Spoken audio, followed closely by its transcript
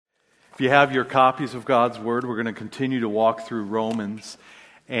If you have your copies of God's Word, we're going to continue to walk through Romans.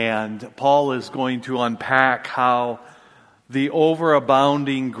 And Paul is going to unpack how the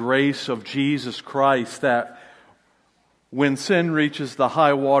overabounding grace of Jesus Christ, that when sin reaches the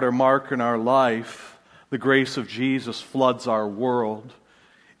high water mark in our life, the grace of Jesus floods our world,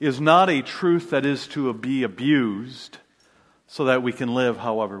 is not a truth that is to be abused so that we can live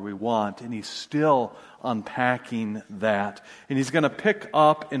however we want. And he's still unpacking that. And he's going to pick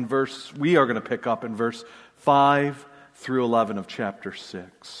up in we are going to pick up in verse 5 through 11 of chapter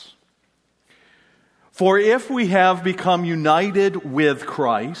 6. For if we have become united with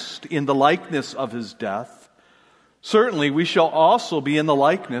Christ in the likeness of his death, certainly we shall also be in the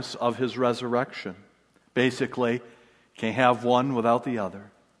likeness of his resurrection. Basically, can't have one without the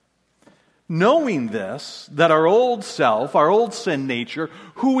other. Knowing this, that our old self, our old sin nature,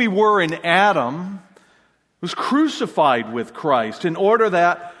 who we were in Adam, was crucified with Christ in order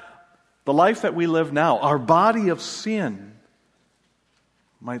that the life that we live now, our body of sin,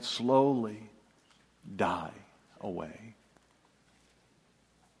 might slowly die away.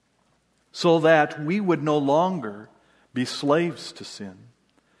 So that we would no longer be slaves to sin.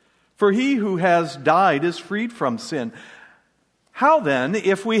 For he who has died is freed from sin. How then,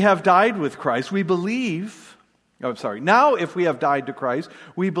 if we have died with Christ, now if we have died to Christ,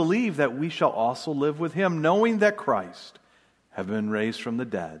 we believe that we shall also live with him, knowing that Christ, having been raised from the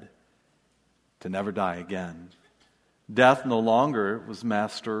dead, to never die again. Death no longer was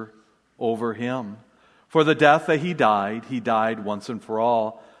master over him. For the death that he died once and for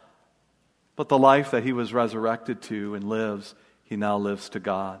all. But the life that he was resurrected to and lives, he now lives to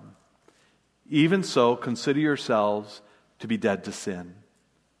God. Even so, consider yourselves to be dead to sin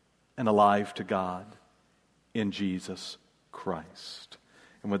and alive to God in Jesus Christ.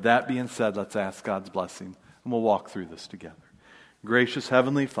 And with that being said, let's ask God's blessing, and we'll walk through this together. Gracious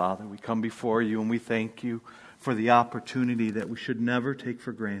Heavenly Father, we come before you and we thank you for the opportunity that we should never take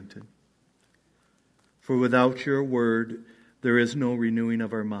for granted. For without your word, there is no renewing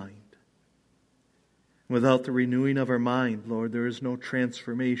of our mind. Without the renewing of our mind, Lord, there is no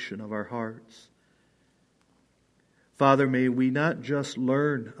transformation of our hearts. Father, may we not just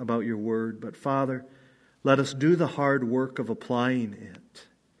learn about your word, but Father, let us do the hard work of applying it.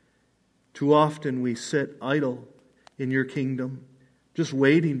 Too often we sit idle in your kingdom, just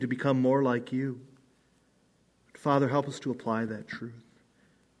waiting to become more like you. But Father, help us to apply that truth.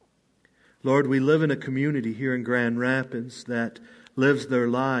 Lord, we live in a community here in Grand Rapids that lives their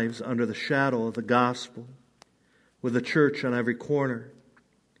lives under the shadow of the gospel, with a church on every corner,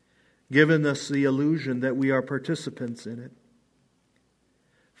 giving us the illusion that we are participants in it.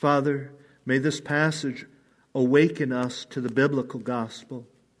 Father, may this passage awaken us to the biblical gospel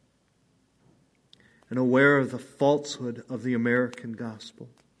and aware of the falsehood of the American gospel.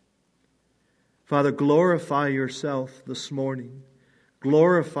 Father, glorify yourself this morning.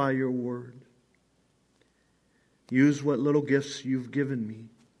 Glorify your word. Use what little gifts you've given me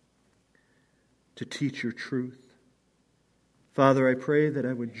to teach your truth. Father, I pray that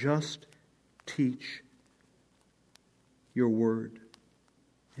I would just teach your word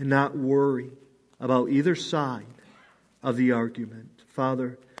and not worry about either side of the argument.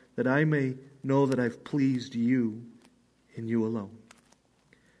 Father, that I may know that I've pleased you and you alone.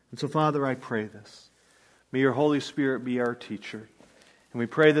 And so, Father, I pray this. May your Holy Spirit be our teacher. And we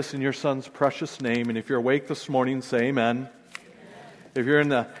pray this in your Son's precious name. And if you're awake this morning, say amen. If you're in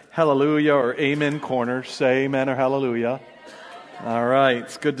the hallelujah or amen corner, say amen or hallelujah. All right,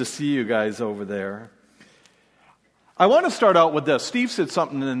 it's good to see you guys over there. I want to start out with this. Steve said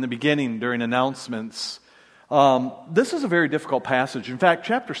something in the beginning during announcements. This is a very difficult passage. In fact,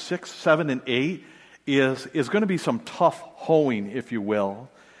 chapter 6, 7, and 8 is going to be some tough hoeing, if you will.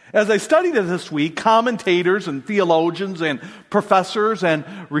 As I studied it this week, commentators and theologians and professors and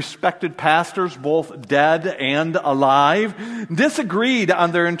respected pastors, both dead and alive, disagreed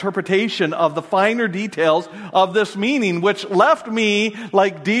on their interpretation of the finer details of this meaning, which left me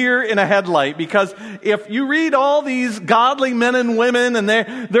like deer in a headlight. Because if you read all these godly men and women and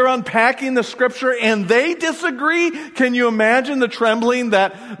they're unpacking the scripture and they disagree, can you imagine the trembling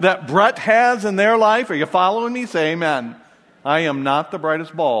that Brett has in their life? Are you following me? Say amen. I am not the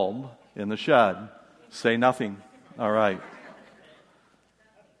brightest bulb in the shed. Say nothing. All right.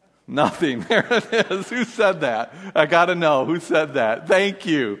 Nothing. There it is. Who said that? I got to know. Who said that? Thank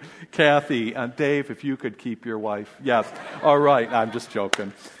you, Kathy. Dave, if you could keep your wife. Yes. All right. I'm just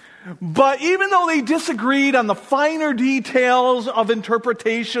joking. But even though they disagreed on the finer details of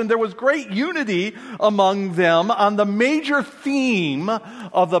interpretation, there was great unity among them on the major theme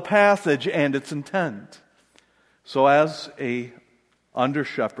of the passage and its intent. So as a under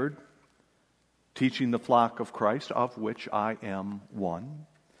shepherd teaching the flock of Christ, of which I am one,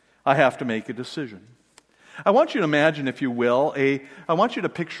 I have to make a decision. I want you to imagine, if you will, I want you to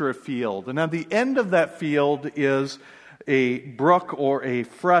picture a field. And at the end of that field is a brook or a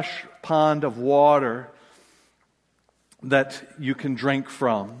fresh pond of water that you can drink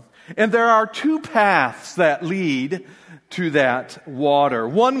from. And there are two paths that lead to that water.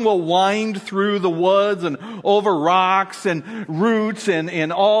 One will wind through the woods and over rocks and roots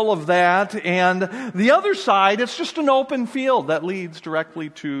and all of that. And the other side, it's just an open field that leads directly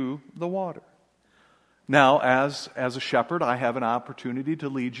to the water. Now, as a shepherd, I have an opportunity to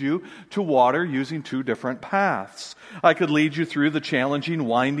lead you to water using two different paths. I could lead you through the challenging,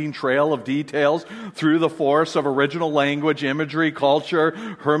 winding trail of details, through the forest of original language, imagery, culture,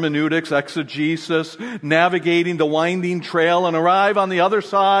 hermeneutics, exegesis, navigating the winding trail and arrive on the other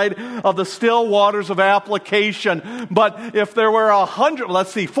side of the still waters of application. But if there were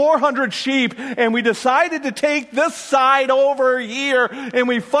 400 sheep, and we decided to take this side over here, and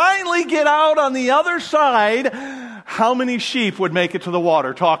we finally get out on the other side, how many sheep would make it to the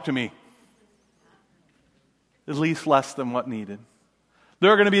water? Talk to me. At least less than what needed.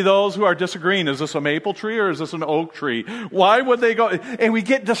 There are going to be those who are disagreeing. Is this a maple tree or is this an oak tree? Why would they go? And we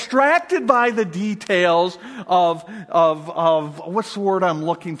get distracted by the details of what's the word I'm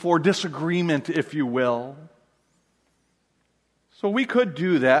looking for? Disagreement, if you will. So we could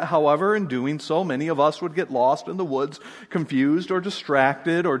do that. However, in doing so, many of us would get lost in the woods, confused or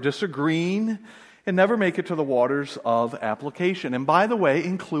distracted or disagreeing, and never make it to the waters of application. And by the way,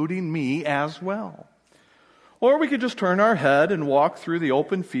 including me as well. Or we could just turn our head and walk through the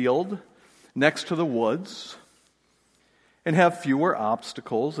open field next to the woods and have fewer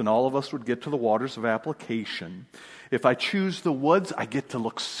obstacles, and all of us would get to the waters of application. If I choose the woods, I get to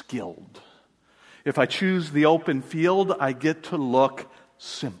look skilled. If I choose the open field, I get to look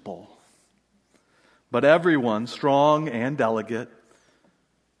simple. But everyone, strong and delicate,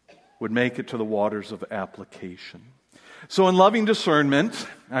 would make it to the waters of application. So in loving discernment,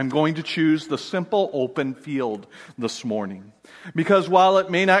 I'm going to choose the simple open field this morning. Because while it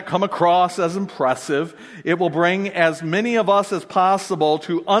may not come across as impressive, it will bring as many of us as possible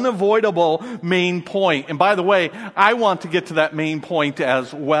to unavoidable main point. And by the way, I want to get to that main point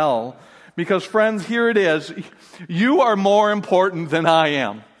as well. Because friends, here it is. You are more important than I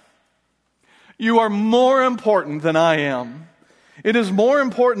am. You are more important than I am. It is more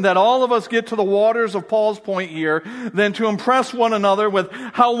important that all of us get to the waters of Paul's point here than to impress one another with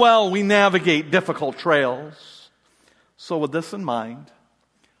how well we navigate difficult trails. So with this in mind,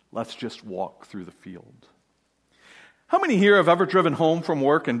 let's just walk through the field. How many here have ever driven home from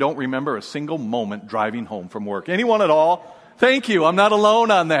work and don't remember a single moment driving home from work? Anyone at all? Thank you. I'm not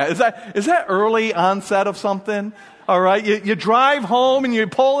alone on that. Is that early onset of something? All right. You drive home and you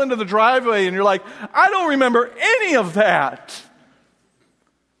pull into the driveway and you're like, I don't remember any of that.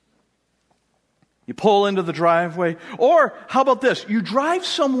 You pull into the driveway. Or how about this? You drive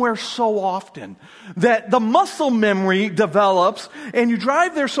somewhere so often that the muscle memory develops, and you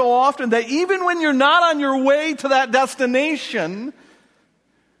drive there so often that even when you're not on your way to that destination,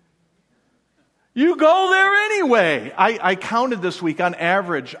 you go there anyway. I counted this week, on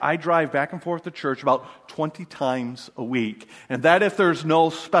average, I drive back and forth to church about 20 times a week. And that if there's no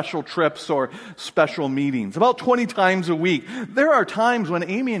special trips or special meetings. About 20 times a week. There are times when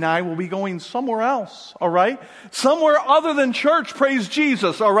Amy and I will be going somewhere else, all right? Somewhere other than church, praise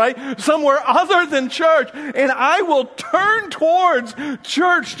Jesus, all right? Somewhere other than church. And I will turn towards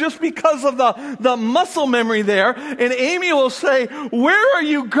church just because of the muscle memory there. And Amy will say, where are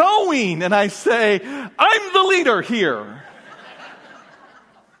you going? And I say, I'm the leader here.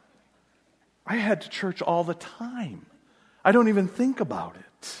 I head to church all the time. I don't even think about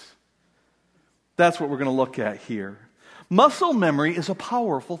it. That's what we're going to look at here. Muscle memory is a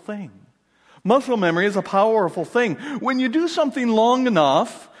powerful thing. Muscle memory is a powerful thing. When you do something long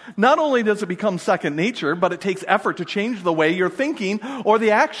enough, not only does it become second nature, but it takes effort to change the way you're thinking or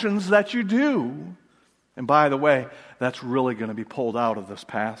the actions that you do. And by the way, that's really going to be pulled out of this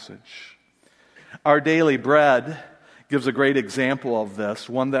passage. Our daily bread gives a great example of this,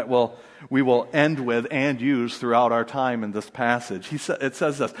 one that we will end with and use throughout our time in this passage. It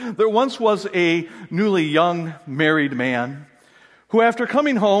says this: there once was a newly young married man who, after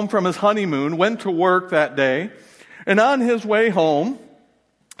coming home from his honeymoon, went to work that day, and on his way home,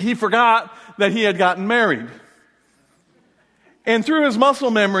 he forgot that he had gotten married. And through his muscle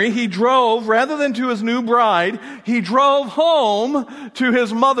memory, he drove, rather than to his new bride, he drove home to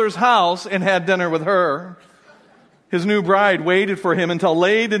his mother's house and had dinner with her. His new bride waited for him until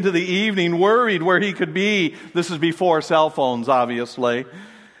late into the evening, worried where he could be. This is before cell phones, obviously.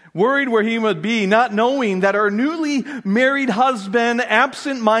 Worried where he would be, not knowing that her newly married husband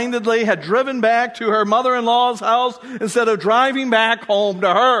absent-mindedly had driven back to her mother-in-law's house instead of driving back home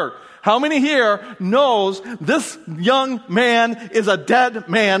to her. How many here knows this young man is a dead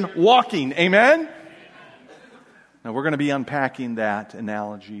man walking? Amen? Now we're going to be unpacking that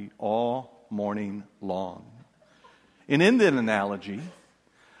analogy all morning long. And in that analogy,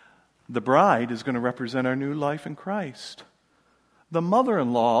 the bride is going to represent our new life in Christ. The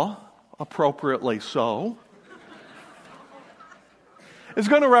mother-in-law, appropriately so, is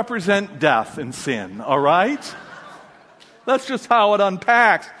going to represent death and sin, all right? That's just how it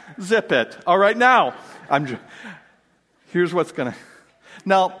unpacks. Zip it. All right, now, here's what's going to...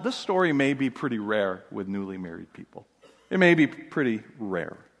 Now, this story may be pretty rare with newly married people. It may be pretty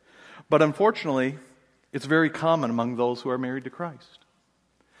rare. But unfortunately, it's very common among those who are married to Christ.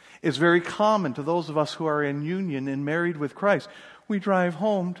 It's very common to those of us who are in union and married with Christ. We drive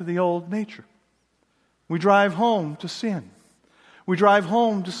home to the old nature. We drive home to sin. We drive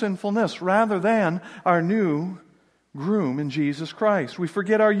home to sinfulness rather than our new groom in Jesus Christ. We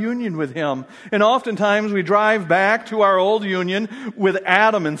forget our union with Him. And oftentimes we drive back to our old union with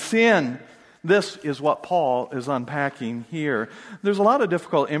Adam and sin. This is what Paul is unpacking here. There's a lot of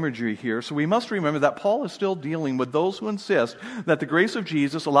difficult imagery here, so we must remember that Paul is still dealing with those who insist that the grace of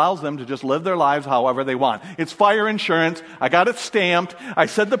Jesus allows them to just live their lives however they want. It's fire insurance. I got it stamped. I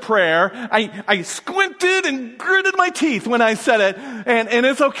said the prayer. I squinted and gritted my teeth when I said it, and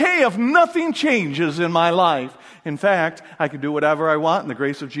it's okay if nothing changes in my life. In fact, I can do whatever I want, and the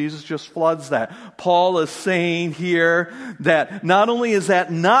grace of Jesus just floods that. Paul is saying here that not only is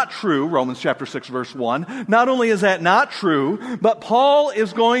that not true, Romans chapter 6, verse 1, not only is that not true, but Paul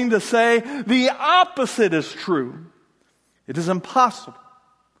is going to say the opposite is true. It is impossible.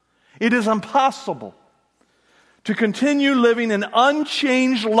 It is impossible to continue living an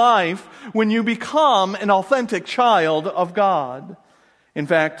unchanged life when you become an authentic child of God. In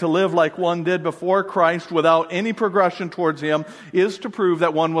fact, to live like one did before Christ without any progression towards Him is to prove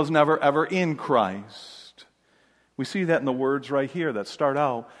that one was never ever in Christ. We see that in the words right here that start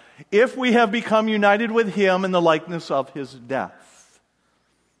out, if we have become united with Him in the likeness of His death.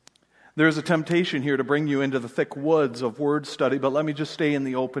 There's a temptation here to bring you into the thick woods of word study, but let me just stay in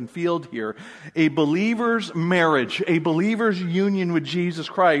the open field here. A believer's marriage, a believer's union with Jesus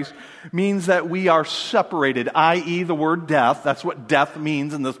Christ means that we are separated, i.e. the word death. That's what death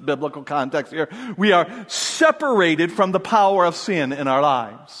means in this biblical context here. We are separated from the power of sin in our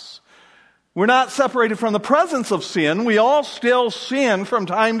lives. We're not separated from the presence of sin. We all still sin from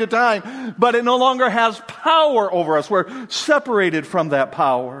time to time, but it no longer has power over us. We're separated from that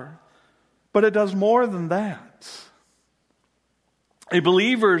power. But it does more than that. A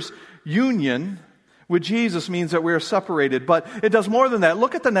believer's union with Jesus means that we are separated, but it does more than that.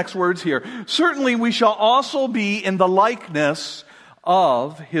 Look at the next words here. Certainly we shall also be in the likeness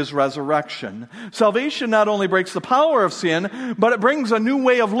of His resurrection. Salvation not only breaks the power of sin, but it brings a new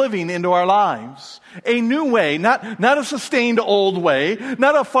way of living into our lives. A new way, not a sustained old way,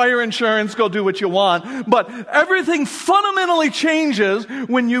 not a fire insurance, go do what you want, but everything fundamentally changes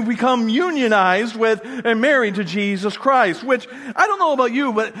when you become unionized with and married to Jesus Christ, which, I don't know about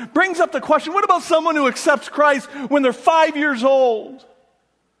you, but it brings up the question, what about someone who accepts Christ when they're 5 years old?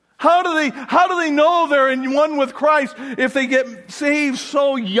 How do they know they're in one with Christ if they get saved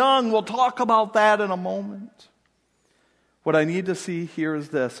so young? We'll talk about that in a moment. What I need to see here is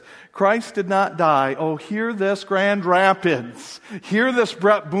this. Christ did not die. Oh, hear this, Grand Rapids. Hear this,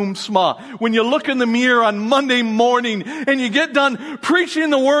 Brett Boomsma. When you look in the mirror on Monday morning and you get done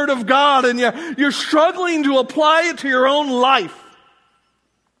preaching the Word of God and you're struggling to apply it to your own life,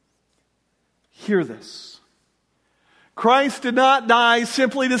 hear this. Christ did not die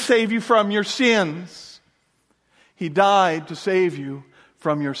simply to save you from your sins. He died to save you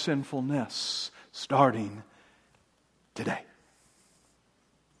from your sinfulness, starting today.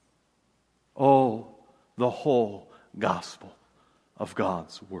 Oh, the whole gospel of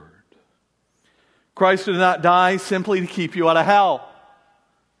God's Word. Christ did not die simply to keep you out of hell,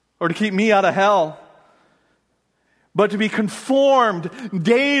 or to keep me out of hell, but to be conformed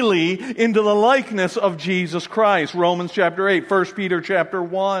daily into the likeness of Jesus Christ. Romans chapter 8, 1 Peter chapter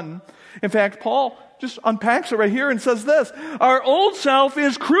 1. In fact, Paul just unpacks it right here and says this, our old self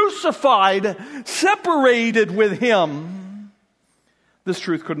is crucified, separated with Him. This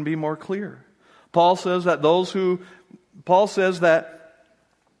truth couldn't be more clear. Paul says that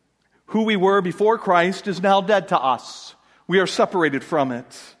who we were before Christ is now dead to us. We are separated from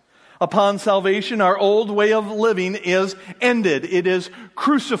it. Upon salvation, our old way of living is ended. It is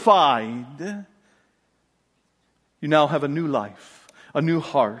crucified. You now have a new life. a new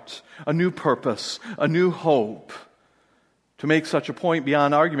heart, a new purpose, a new hope. To make such a point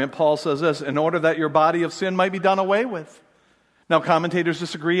beyond argument, Paul says this, in order that your body of sin might be done away with. Now, commentators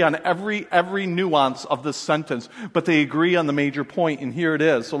disagree on every nuance of this sentence, but they agree on the major point, and here it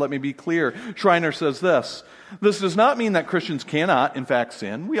is. So let me be clear. Schreiner says this. This does not mean that Christians cannot, in fact,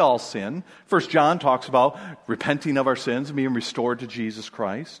 sin. We all sin. 1 John talks about repenting of our sins and being restored to Jesus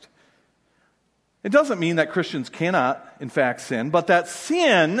Christ. It doesn't mean that Christians cannot, in fact, sin, but that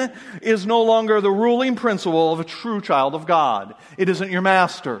sin is no longer the ruling principle of a true child of God. It isn't your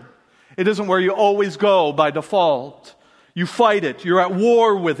master. It isn't where you always go by default. You fight it. You're at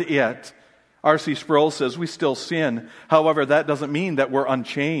war with it. R.C. Sproul says we still sin. However, that doesn't mean that we're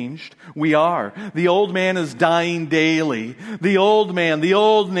unchanged. We are. The old man is dying daily. The old man, the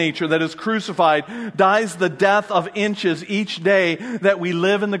old nature that is crucified, dies the death of inches each day that we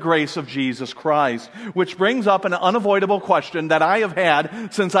live in the grace of Jesus Christ. Which brings up an unavoidable question that I have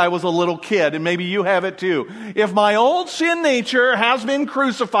had since I was a little kid, and maybe you have it too. If my old sin nature has been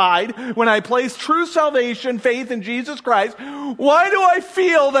crucified when I place true salvation, faith in Jesus Christ, why do I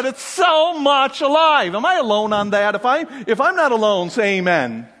feel that it's so much alive? Am I alone on that? If I'm not alone, say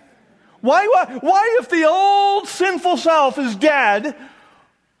amen. Why if the old sinful self is dead,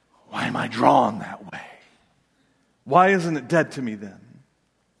 why am I drawn that way? Why isn't it dead to me then?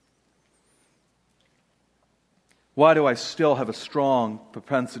 Why do I still have a strong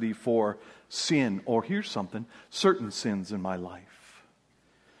propensity for sin? Or here's something, certain sins in my life.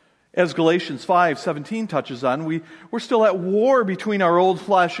 As Galatians 5:17 touches on, we're still at war between our old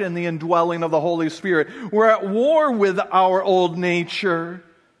flesh and the indwelling of the Holy Spirit. We're at war with our old nature.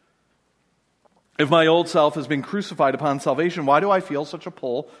 If my old self has been crucified upon salvation, why do I feel such a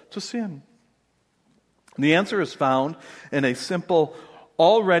pull to sin? The answer is found in a simple,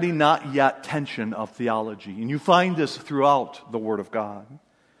 already not yet tension of theology. And you find this throughout the Word of God.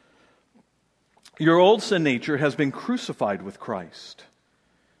 Your old sin nature has been crucified with Christ.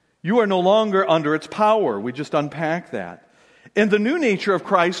 You are no longer under its power. We just unpacked that. And the new nature of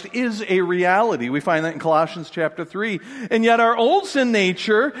Christ is a reality. We find that in Colossians chapter 3. And yet our old sin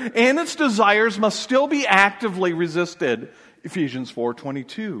nature and its desires must still be actively resisted. Ephesians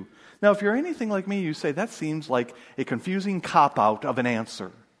 4:22. Now, if you're anything like me, you say, that seems like a confusing cop-out of an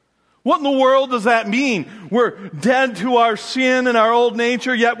answer. What in the world does that mean? We're dead to our sin and our old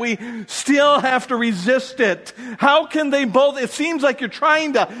nature, yet we still have to resist it. How can they both? It seems like you're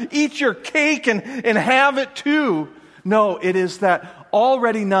trying to eat your cake and have it too. No, it is that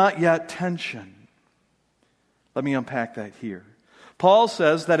already not yet tension. Let me unpack that here. Paul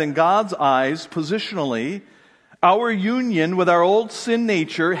says that in God's eyes, positionally, our union with our old sin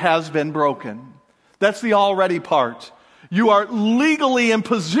nature has been broken. That's the already part. You are legally and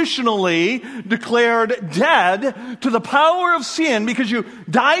positionally declared dead to the power of sin because you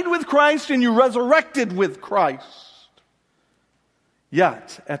died with Christ and you resurrected with Christ.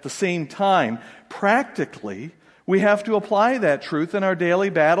 Yet, at the same time, practically, we have to apply that truth in our daily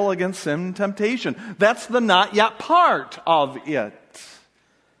battle against sin and temptation. That's the not yet part of it.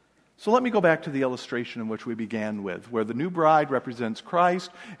 So let me go back to the illustration in which we began with, where the new bride represents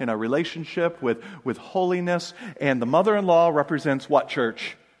Christ in our relationship with holiness, and the mother-in-law represents what,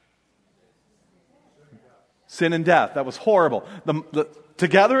 church? Sin and death. That was horrible.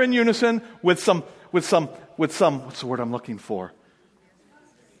 Together in unison with some, what's the word I'm looking for?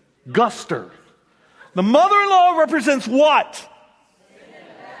 Guster. The mother-in-law represents what?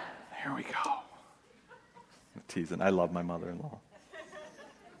 There we go. I'm teasing. I love my mother-in-law.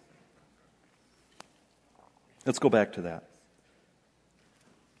 Let's go back to that.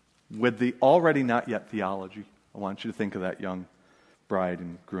 With the already not yet theology, I want you to think of that young bride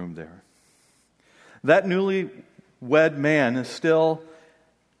and groom there. That newly wed man is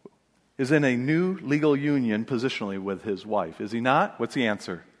in a new legal union positionally with his wife. Is he not? What's the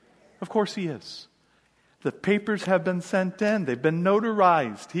answer? Of course he is. The papers have been sent in. They've been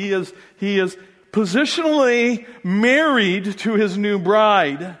notarized. He is positionally married to his new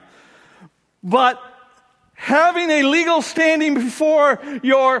bride. But having a legal standing before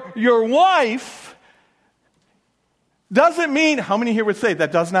your wife doesn't mean, how many here would say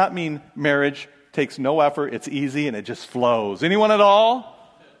that does not mean marriage takes no effort, it's easy, and it just flows? Anyone at all?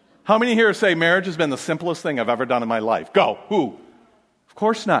 How many here say marriage has been the simplest thing I've ever done in my life? Go. Who? Of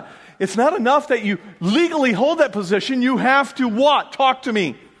course not. It's not enough that you legally hold that position. You have to what? Talk to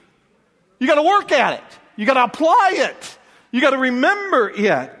me. You got to work at it. You got to apply it. You got to remember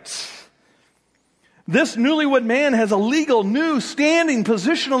it. This newlywed man has a legal new standing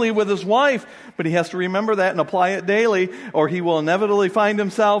positionally with his wife, but he has to remember that and apply it daily, or he will inevitably find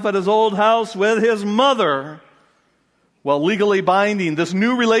himself at his old house with his mother. Well, legally binding, this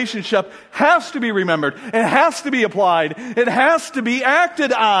new relationship has to be remembered. It has to be applied. It has to be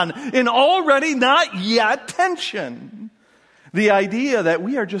acted on in already not yet tension. The idea that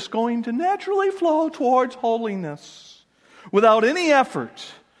we are just going to naturally flow towards holiness without any effort,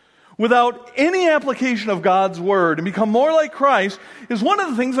 without any application of God's Word, and become more like Christ is one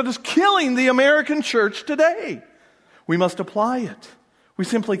of the things that is killing the American church today. We must apply it. We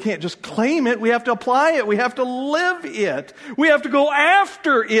simply can't just claim it. We have to apply it. We have to live it. We have to go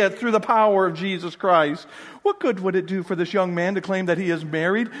after it through the power of Jesus Christ. What good would it do for this young man to claim that he is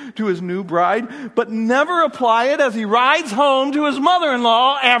married to his new bride, but never apply it as he rides home to his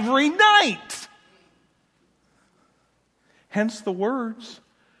mother-in-law every night? Hence the words,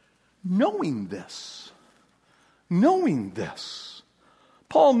 knowing this. Knowing this.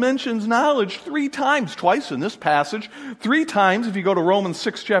 Paul mentions knowledge 3 times, twice in this passage, 3 times if you go to Romans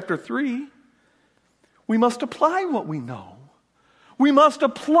 6, chapter 3. We must apply what we know. We must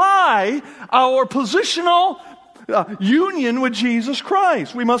apply our positional union with Jesus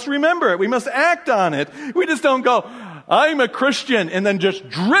Christ. We must remember it. We must act on it. We just don't go, I'm a Christian, and then just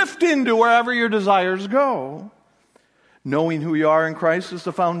drift into wherever your desires go. Knowing who you are in Christ is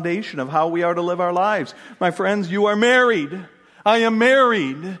the foundation of how we are to live our lives. My friends, you are married. I am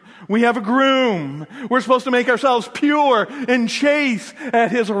married. We have a groom. We're supposed to make ourselves pure and chaste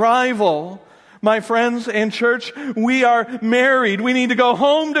at his arrival. My friends and church, we are married. We need to go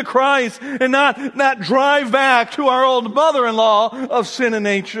home to Christ and not drive back to our old mother-in-law of sin and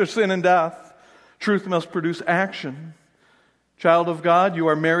nature, sin and death. Truth must produce action. Child of God, you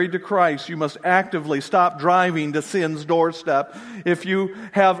are married to Christ. You must actively stop driving to sin's doorstep. If you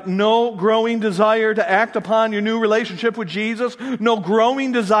have no growing desire to act upon your new relationship with Jesus, no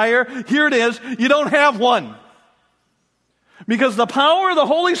growing desire, here it is, you don't have one. Because the power of the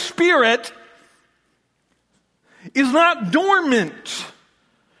Holy Spirit is not dormant.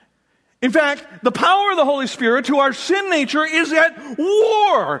 In fact, the power of the Holy Spirit to our sin nature is at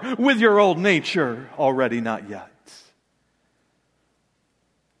war with your old nature, already not yet.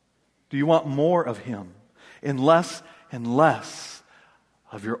 Do you want more of Him and less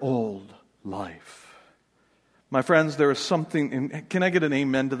of your old life? My friends, there is something, and can I get an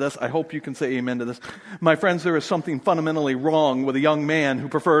amen to this? I hope you can say amen to this. My friends, there is something fundamentally wrong with a young man who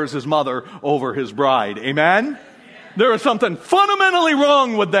prefers his mother over his bride. Amen? There is something fundamentally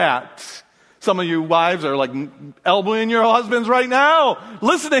wrong with that. Some of you wives are like elbowing your husbands right now.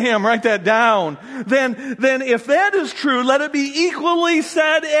 Listen to him, write that down. Then if that is true, let it be equally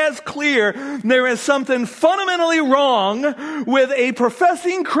said as clear. There is something fundamentally wrong with a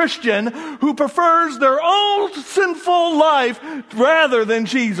professing Christian who prefers their old sinful life rather than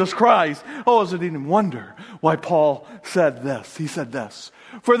Jesus Christ. Oh, is it any wonder why Paul said this? He said this.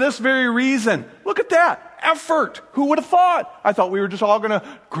 For this very reason, look at that. Effort. Who would have thought? I thought we were just all going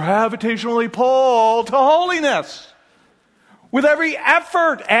to gravitationally pull to holiness. With every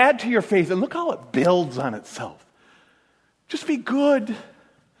effort, add to your faith. And look how it builds on itself. Just be good.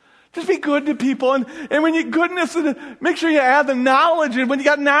 Just be good to people. And when you goodness, make sure you add the knowledge. And when you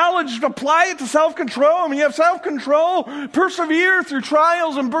got knowledge, apply it to self-control. And when you have self-control, persevere through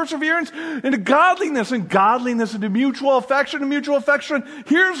trials and perseverance into godliness. And godliness into mutual affection. And mutual affection,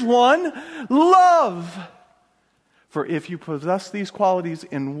 here's one, love. For if you possess these qualities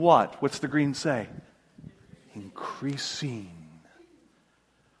in what? What's the green say? Increasing.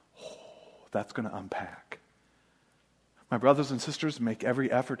 Oh, that's going to unpack. My brothers and sisters, make every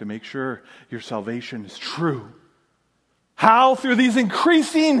effort to make sure your salvation is true. How? Through these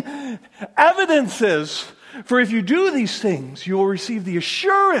increasing evidences. For if you do these things, you will receive the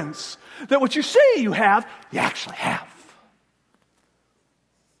assurance that what you say you have, you actually have.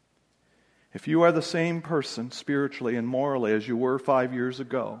 If you are the same person spiritually and morally as you were 5 years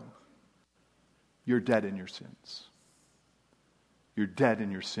ago, you're dead in your sins. You're dead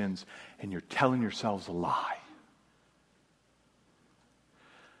in your sins, and you're telling yourselves a lie.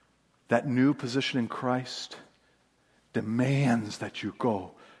 That new position in Christ demands that you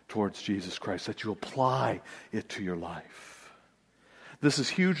go towards Jesus Christ, that you apply it to your life. This is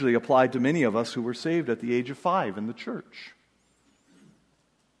hugely applied to many of us who were saved at the age of 5 in the church.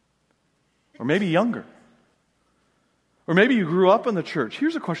 Or maybe younger. Or maybe you grew up in the church.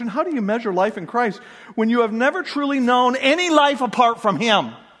 Here's a question. How do you measure life in Christ when you have never truly known any life apart from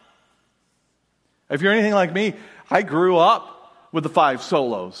Him? If you're anything like me, I grew up with the 5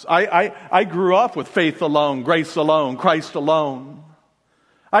 solos. I grew up with faith alone, grace alone, Christ alone.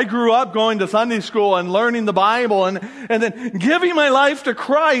 I grew up going to Sunday school and learning the Bible and then giving my life to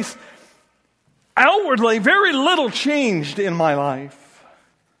Christ. Outwardly, very little changed in my life.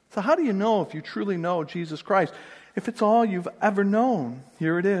 So how do you know if you truly know Jesus Christ? if it's all you've ever known,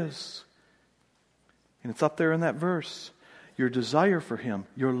 here it is. And it's up there in that verse. Your desire for Him,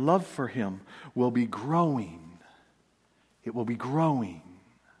 your love for Him will be growing. It will be growing.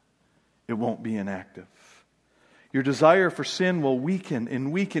 It won't be inactive. Your desire for sin will weaken,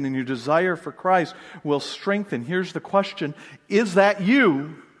 and your desire for Christ will strengthen. Here's the question: is that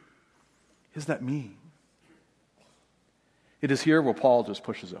you? Is that me? It is here where Paul just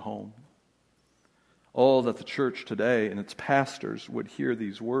pushes it home. Oh, that the church today and its pastors would hear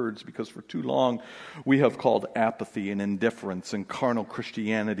these words, because for too long we have called apathy and indifference and carnal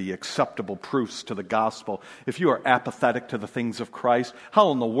Christianity acceptable proofs to the gospel. If you are apathetic to the things of Christ,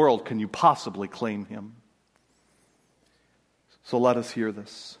 how in the world can you possibly claim Him? So let us hear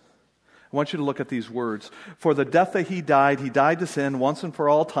this. I want you to look at these words. For the death that He died to sin once and for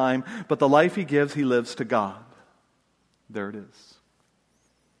all time, but the life He gives, He lives to God. There it is.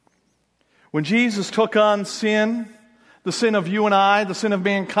 When Jesus took on sin, the sin of you and I, the sin of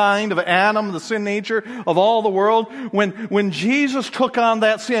mankind, of Adam, the sin nature of all the world, when Jesus took on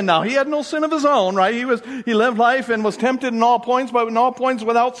that sin, now He had no sin of His own, right? He lived life and was tempted in all points, but in all points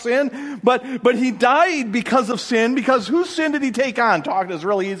without sin. But He died because of sin, because whose sin did He take on? Talk is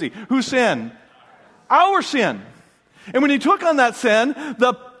really easy. Whose sin? Our sin. And when He took on that sin,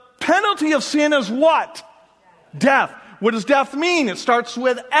 the penalty of sin is what? Death. What does death mean? It starts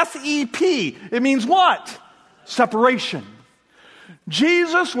with S-E-P. It means what? Separation.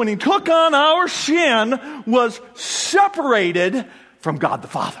 Jesus, when He took on our sin, was separated from God the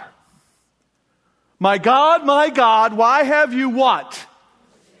Father. My God, why have you what?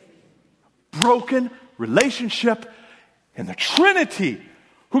 Broken relationship in the Trinity.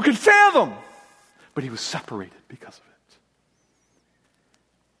 Who could fathom? But He was separated because of it.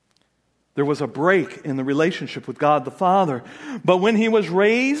 There was a break in the relationship with God the Father. But when He was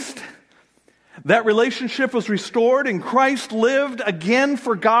raised, that relationship was restored, and Christ lived again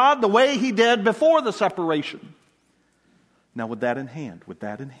for God the way He did before the separation. Now with that in hand,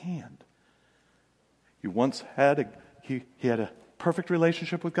 He once had he had a perfect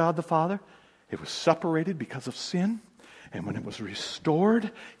relationship with God the Father. It was separated because of sin. And when it was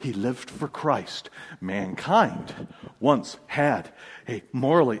restored, He lived for Christ. Mankind once had a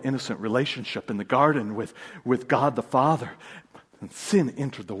morally innocent relationship in the garden with God the Father. And sin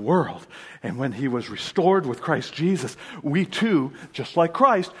entered the world. And when He was restored with Christ Jesus, we too, just like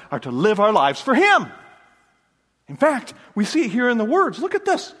Christ, are to live our lives for Him. In fact, we see it here in the words. Look at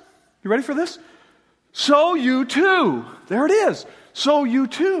this. You ready for this? So you too. There it is. So you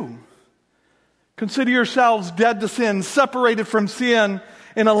too. Consider yourselves dead to sin, separated from sin,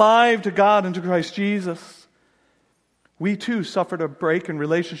 and alive to God and to Christ Jesus. We too suffered a break in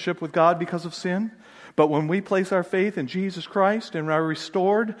relationship with God because of sin. But when we place our faith in Jesus Christ and are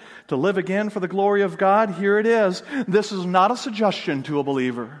restored to live again for the glory of God, here it is. This is not a suggestion to a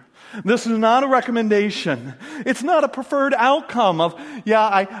believer. This is not a recommendation. It's not a preferred outcome of,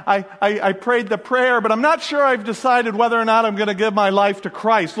 I prayed the prayer, but I'm not sure I've decided whether or not I'm going to give my life to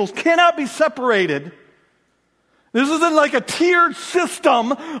Christ. Those cannot be separated. This isn't like a tiered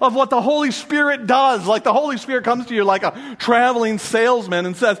system of what the Holy Spirit does. Like the Holy Spirit comes to you like a traveling salesman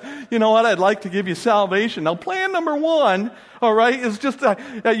and says, you know what, I'd like to give you salvation. Now plan number one, all right, is just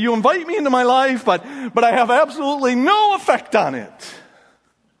you invite me into my life, but I have absolutely no effect on it.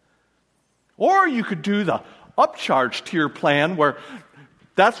 Or you could do the upcharge tier plan where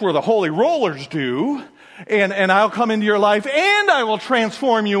that's where the holy rollers do, and I'll come into your life and I will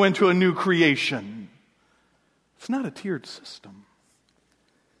transform you into a new creation. It's not a tiered system.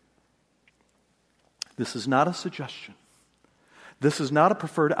 This is not a suggestion. This is not a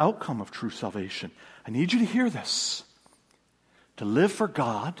preferred outcome of true salvation. I need you to hear this. To live for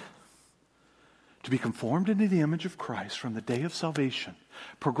God, to be conformed into the image of Christ from the day of salvation,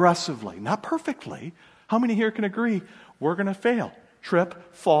 progressively, not perfectly. How many here can agree we're going to fail?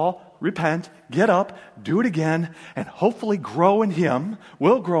 Trip, fall, repent, get up, do it again, and hopefully grow in Him.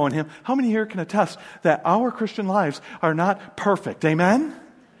 We'll grow in Him. How many here can attest that our Christian lives are not perfect? Amen?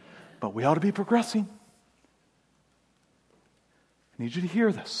 But we ought to be progressing. I need you to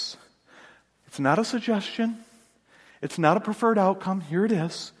hear this. It's not a suggestion. It's not a preferred outcome. Here it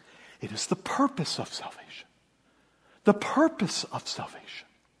is. It is the purpose of salvation. The purpose of salvation.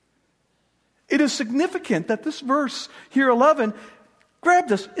 It is significant that this verse here, 11, grab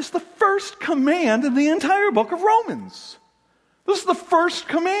this, is the first command in the entire book of Romans. This is the first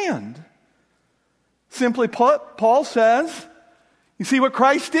command. Simply put, Paul says, you see what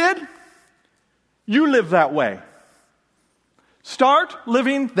Christ did? You live that way. Start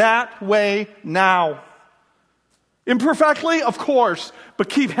living that way now. Imperfectly, of course, but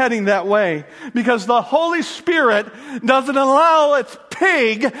keep heading that way, because the Holy Spirit doesn't allow its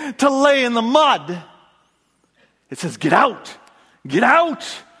pig to lay in the mud. It says, get out, get out.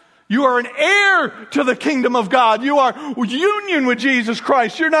 You are an heir to the kingdom of God. You are union with Jesus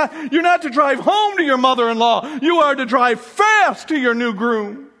Christ. You're not to drive home to your mother-in-law. You are to drive fast to your new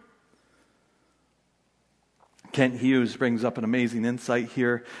groom. Kent Hughes brings up an amazing insight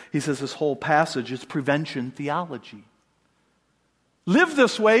here. He says this whole passage is prevention theology. Live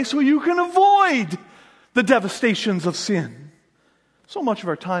this way so you can avoid the devastations of sin. So much of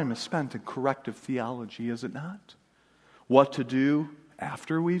our time is spent in corrective theology, is it not? What to do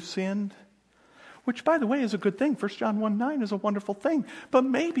after we've sinned, which, by the way, is a good thing. 1 John 1:9 is a wonderful thing. But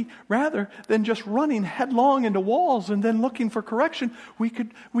maybe rather than just running headlong into walls and then looking for correction, we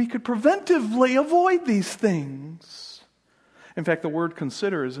could preventively avoid these things. In fact, the word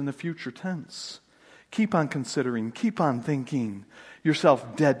consider is in the future tense. Keep on considering, keep on thinking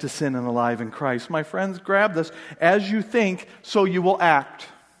yourself dead to sin and alive in Christ. My friends, grab this. As you think, so you will act.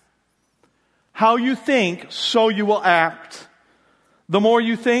 How you think, so you will act. The more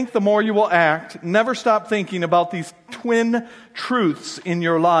you think, the more you will act. Never stop thinking about these twin truths in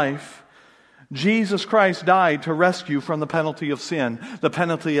your life. Jesus Christ died to rescue from the penalty of sin, the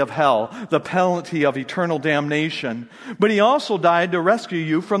penalty of hell, the penalty of eternal damnation. But He also died to rescue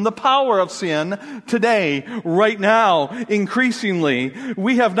you from the power of sin today, right now, increasingly.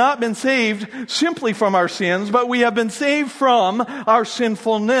 We have not been saved simply from our sins, but we have been saved from our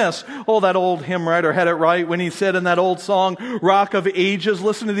sinfulness. Oh, that old hymn writer had it right when he said in that old song, Rock of Ages,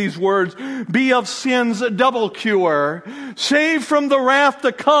 listen to these words, be of sins a double cure, saved from the wrath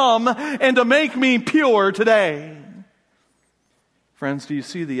to come, and to make me pure today. Friends, do you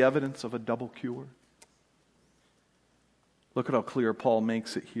see the evidence of a double cure? Look at how clear Paul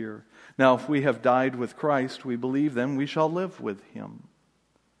makes it here. Now, if we have died with Christ, we believe then we shall live with Him.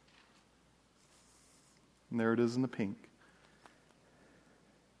 And there it is in the pink.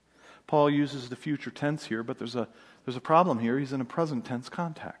 Paul uses the future tense here, but there's a problem here. He's in a present tense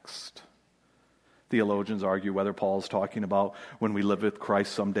context. Theologians argue whether Paul is talking about when we live with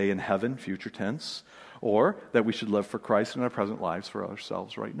Christ someday in heaven, future tense, or that we should live for Christ in our present lives for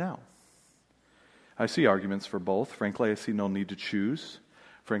ourselves right now. I see arguments for both. Frankly, I see no need to choose.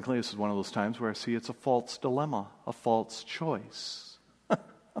 Frankly, this is one of those times where I see it's a false dilemma, a false choice.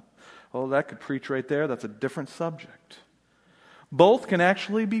 Oh, that could preach right there. That's a different subject. Both can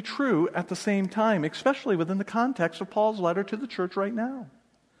actually be true at the same time, especially within the context of Paul's letter to the church right now.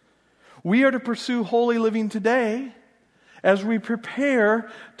 We are to pursue holy living today as we prepare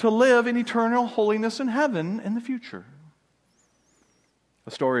to live in eternal holiness in heaven in the future.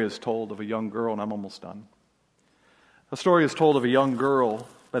 A story is told of a young girl, and I'm almost done. A story is told of a young girl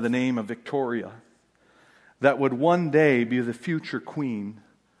by the name of Victoria that would one day be the future Queen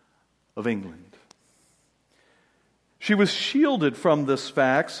of England. She was shielded from this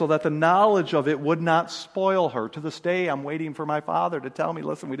fact so that the knowledge of it would not spoil her. To this day, I'm waiting for my father to tell me,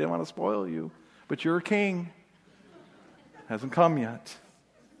 listen, we didn't want to spoil you, but you're a king. Hasn't come yet.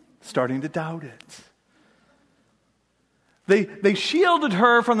 Starting to doubt it. They shielded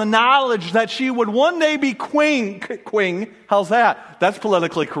her from the knowledge that she would one day be queen. How's that? That's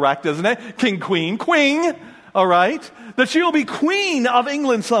politically correct, isn't it? King, queen, all right? That she will be queen of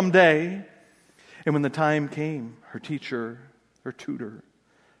England someday. And when the time came, her teacher, her tutor,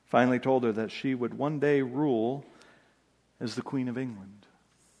 finally told her that she would one day rule as the Queen of England.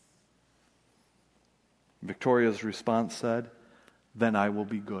 Victoria's response said, then I will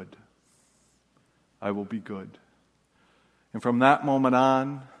be good. I will be good. And from that moment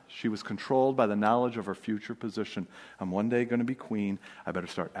on, she was controlled by the knowledge of her future position. I'm one day going to be queen. I better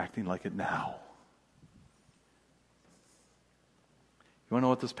start acting like it now. You want to know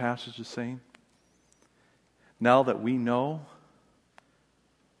what this passage is saying? Now that we know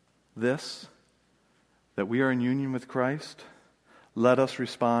this, that we are in union with Christ, let us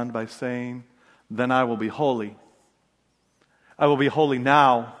respond by saying, then I will be holy. I will be holy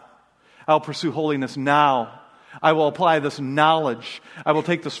now. I will pursue holiness now. I will apply this knowledge. I will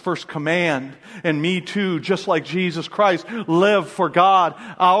take this first command, and me too, just like Jesus Christ, live for God.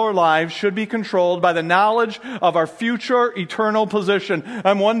 Our lives should be controlled by the knowledge of our future eternal position.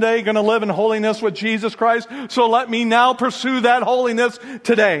 I'm one day going to live in holiness with Jesus Christ, so let me now pursue that holiness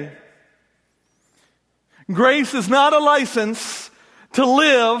today. Grace is not a license to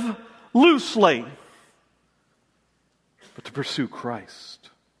live loosely, but to pursue Christ.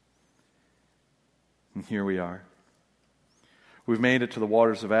 And here we are. We've made it to the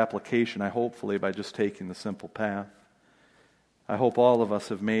waters of application, hopefully by just taking the simple path. I hope all of us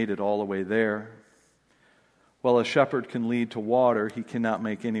have made it all the way there. Well, a shepherd can lead to water, he cannot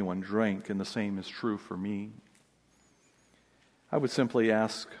make anyone drink, and the same is true for me. I would simply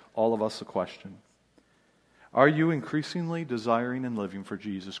ask all of us a question. Are you increasingly desiring and living for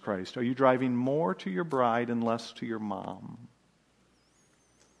Jesus Christ? Are you driving more to your bride and less to your mom?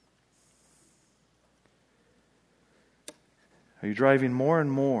 Are you driving more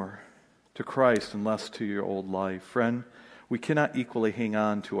and more to Christ and less to your old life? Friend, we cannot equally hang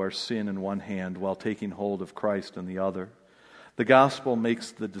on to our sin in one hand while taking hold of Christ in the other. The gospel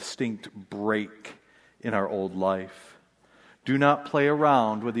makes the distinct break in our old life. Do not play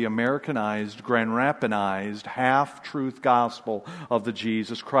around with the Americanized, Grand Rapinized, half-truth gospel of the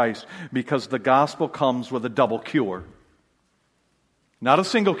Jesus Christ, because the gospel comes with a double cure. Not a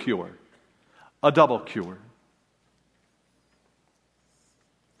single cure, a double cure.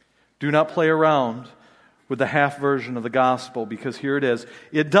 Do not play around with the half version of the gospel, because here it is.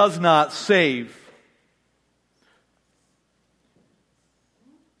 It does not save.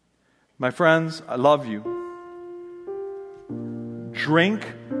 My friends, I love you. Drink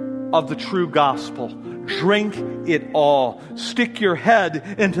of the true gospel. Drink it all. Stick your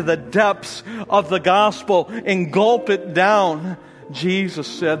head into the depths of the gospel and gulp it down. Jesus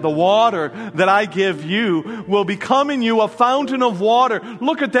said, the water that I give you will become in you a fountain of water.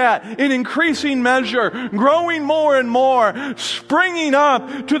 Look at that. In increasing measure, growing more and more, springing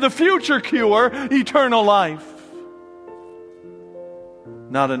up to the future cure, eternal life.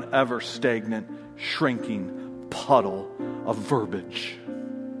 Not an ever stagnant, shrinking puddle of verbiage.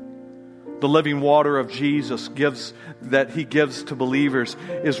 The living water of Jesus that He gives to believers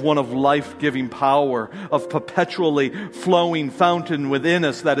is one of life-giving power, of perpetually flowing fountain within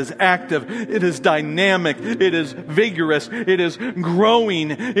us that is active. It is dynamic. It is vigorous. It is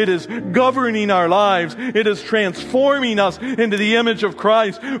growing. It is governing our lives. It is transforming us into the image of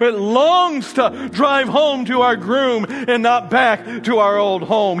Christ. It longs to drive home to our groom and not back to our old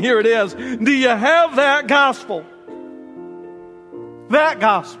home. Here it is. Do you have that gospel? That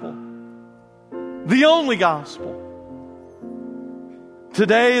gospel. The only gospel.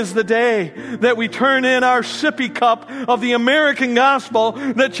 Today is the day that we turn in our sippy cup of the American gospel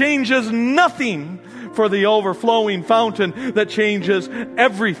that changes nothing for the overflowing fountain that changes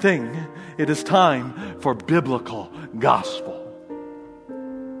everything. It is time for biblical gospel.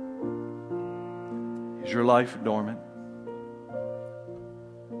 Is your life dormant?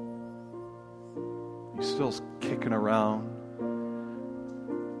 You still kicking around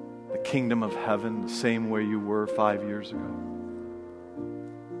the kingdom of heaven the same way you were 5 years ago?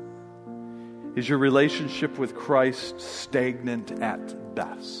 Is your relationship with Christ stagnant at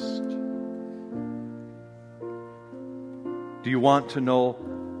best? Do you want to know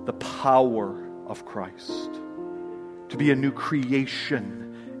the power of Christ? To be a new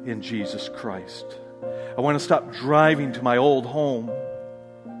creation in Jesus Christ? I want to stop driving to my old home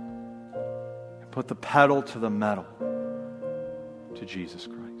and put the pedal to the metal to Jesus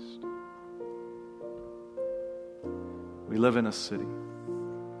Christ. We live in a city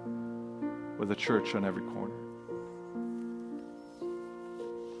with a church on every corner.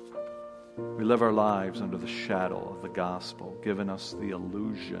 We live our lives under the shadow of the gospel, giving us the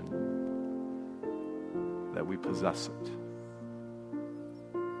illusion that we possess it.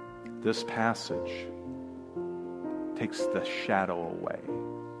 This passage takes the shadow away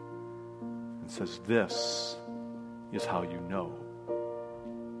and says, this is how you know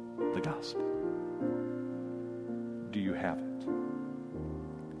the gospel. Do you have it?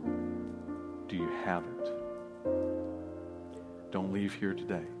 Do you have it? Don't leave here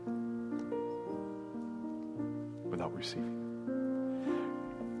today without receiving.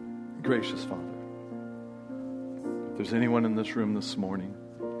 Gracious Father, if there's anyone in this room this morning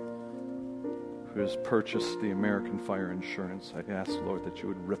who has purchased the American Fire Insurance, I ask, Lord, that you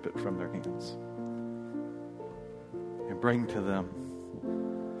would rip it from their hands and bring to them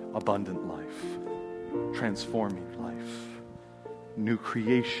abundant life, transforming life, new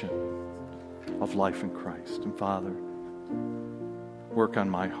creation of life in Christ. And Father, work on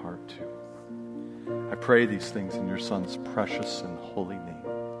my heart too. I pray these things in your Son's precious and holy name.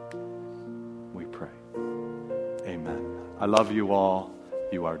 We pray. Amen. I love you all.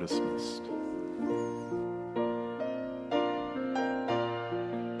 You are dismissed.